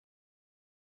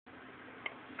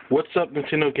What's up,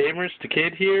 Nintendo gamers? The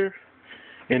Kid here,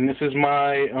 and this is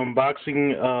my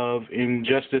unboxing of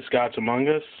Injustice: Gods Among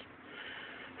Us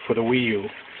for the Wii U.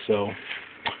 So,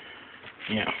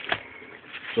 yeah.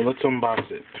 So let's unbox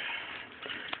it.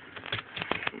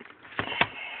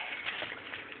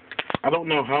 I don't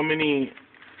know how many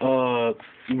Wii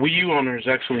U owners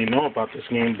actually know about this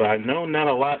game, but I know not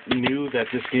a lot knew that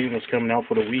this game was coming out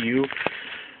for the Wii U,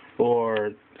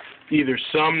 or either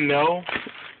some know,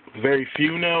 very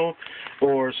few know,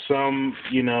 or some,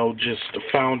 just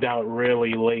found out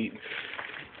really late.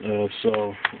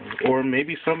 Or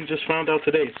maybe some just found out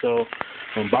today. So,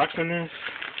 unboxing this.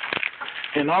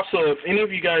 And also, if any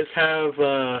of you guys have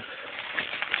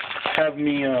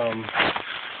me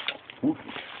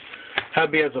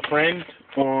as a friend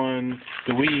on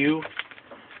the Wii U,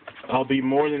 I'll be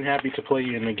more than happy to play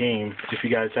you in the game if you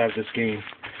guys have this game.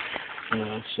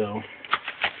 So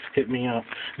hit me up.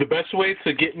 The best way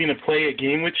to get me to play a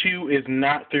game with you is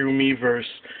not through Miiverse.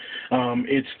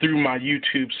 It's through my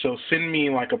YouTube. So send me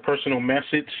like a personal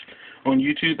message on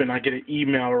YouTube, and I get an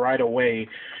email right away.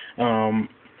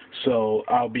 So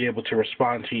I'll be able to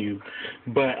respond to you.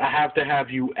 But I have to have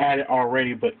you added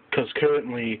already, but because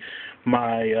currently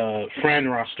my friend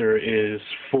roster is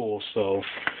full. So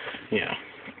yeah.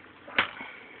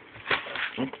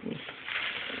 Okay.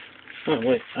 Oh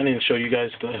wait, I didn't show you guys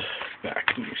the back.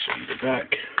 Let me show you the back.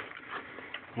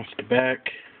 That's the back.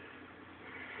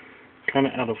 Kind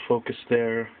of out of focus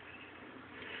there.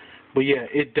 But yeah,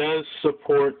 it does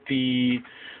support the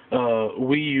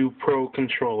Wii U Pro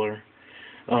controller.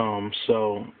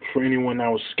 So for anyone that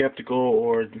was skeptical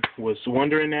or was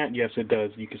wondering that, yes, it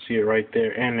does. You can see it right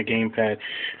there, and the gamepad.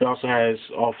 It also has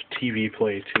off TV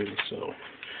play too. So,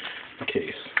 in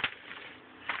case.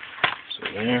 So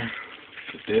there.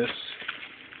 Get this.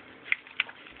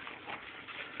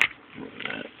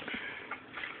 That.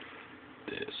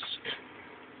 This.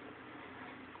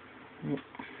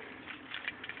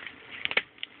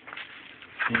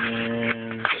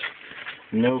 And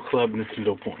no Club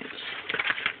Nintendo points.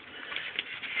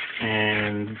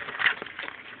 And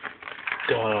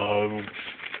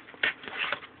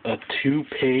a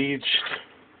two-page.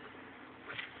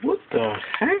 What the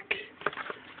heck?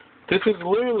 This is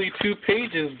literally 2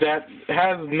 pages that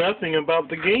has nothing about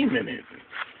the game in it.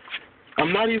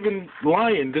 I'm not even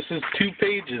lying. This is 2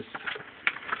 pages.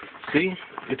 See?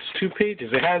 It's 2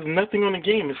 pages. It has nothing on the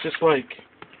game. It's just like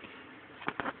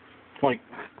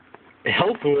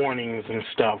health warnings and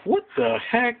stuff. What the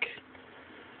heck?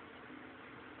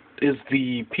 Is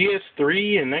the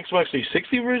PS3 and Xbox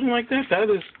 360 version like that?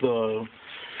 That is the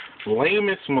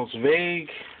lamest, most vague.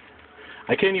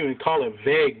 I can't even call it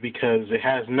vague because it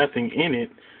has nothing in it.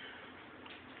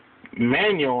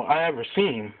 Manual I ever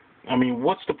seen. I mean,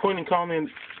 what's the point in calling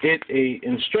it a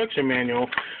instruction manual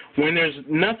when there's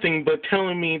nothing but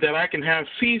telling me that I can have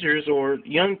seizures or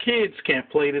young kids can't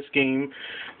play this game,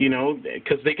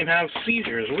 because they can have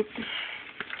seizures?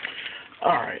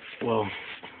 Alright, well,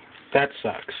 that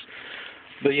sucks.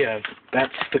 But yeah,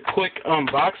 that's the quick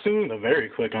unboxing, the very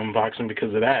quick unboxing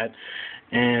because of that.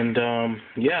 And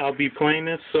yeah, I'll be playing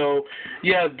this. So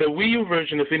yeah, the Wii U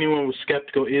version, if anyone was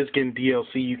skeptical, is getting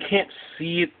DLC. You can't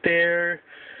see it there.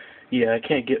 Yeah, I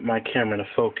can't get my camera to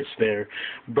focus there.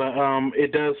 But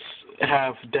it does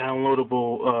have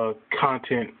downloadable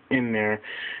content in there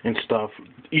and stuff,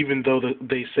 even though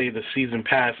they say the Season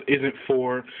Pass isn't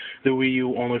for the Wii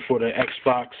U, only for the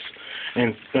Xbox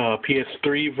and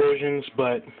PS3 versions.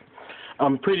 But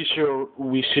I'm pretty sure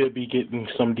we should be getting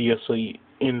some DLC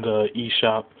in the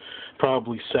eShop,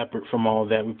 probably separate from all of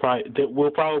that.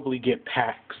 We'll probably get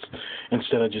packs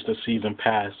instead of just a Season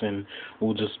Pass, and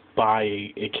we'll just buy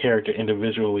a character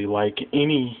individually like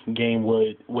any game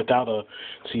would without a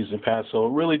Season Pass, so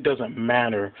it really doesn't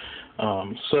matter.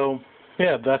 So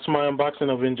yeah, that's my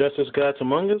unboxing of Injustice: Gods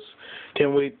Among Us.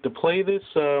 Can't wait to play this.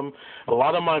 A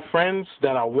lot of my friends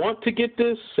that I want to get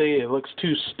this say it looks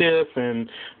too stiff, and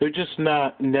they're just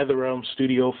not NetherRealm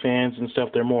Studio fans and stuff.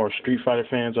 They're more Street Fighter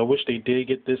fans. I wish they did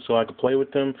get this so I could play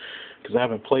with them, because I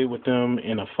haven't played with them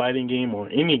in a fighting game or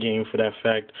any game for that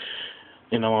fact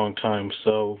in a long time.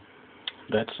 So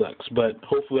that sucks, but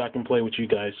hopefully I can play with you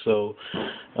guys. So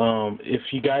if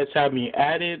you guys have me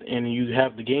added and you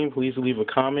have the game, please leave a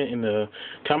comment in the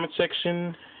comment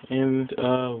section, and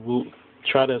we'll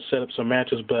try to set up some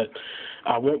matches. But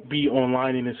I won't be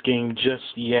online in this game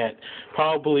just yet.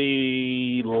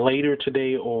 Probably later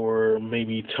today or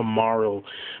maybe tomorrow,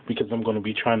 because I'm going to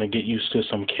be trying to get used to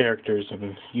some characters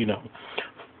and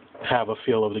have a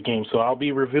feel of the game. So I'll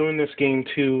be reviewing this game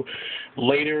too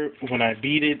later when I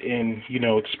beat it and, you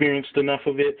know, experienced enough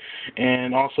of it.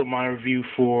 And also my review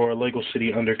for Lego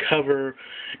City Undercover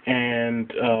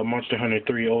and Monster Hunter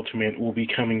 3 Ultimate will be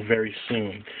coming very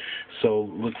soon.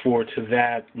 So look forward to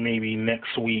that maybe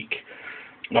next week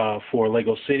for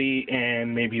Lego City,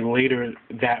 and maybe later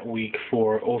that week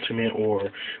for Ultimate,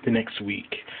 or the next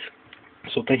week.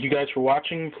 So thank you guys for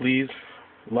watching. Please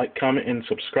like, comment, and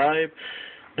subscribe.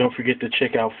 Don't forget to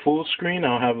check out Fullscreen.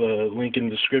 I'll have a link in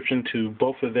the description to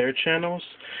both of their channels.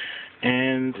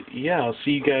 And yeah, I'll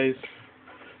see you guys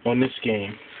on this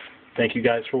game. Thank you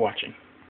guys for watching.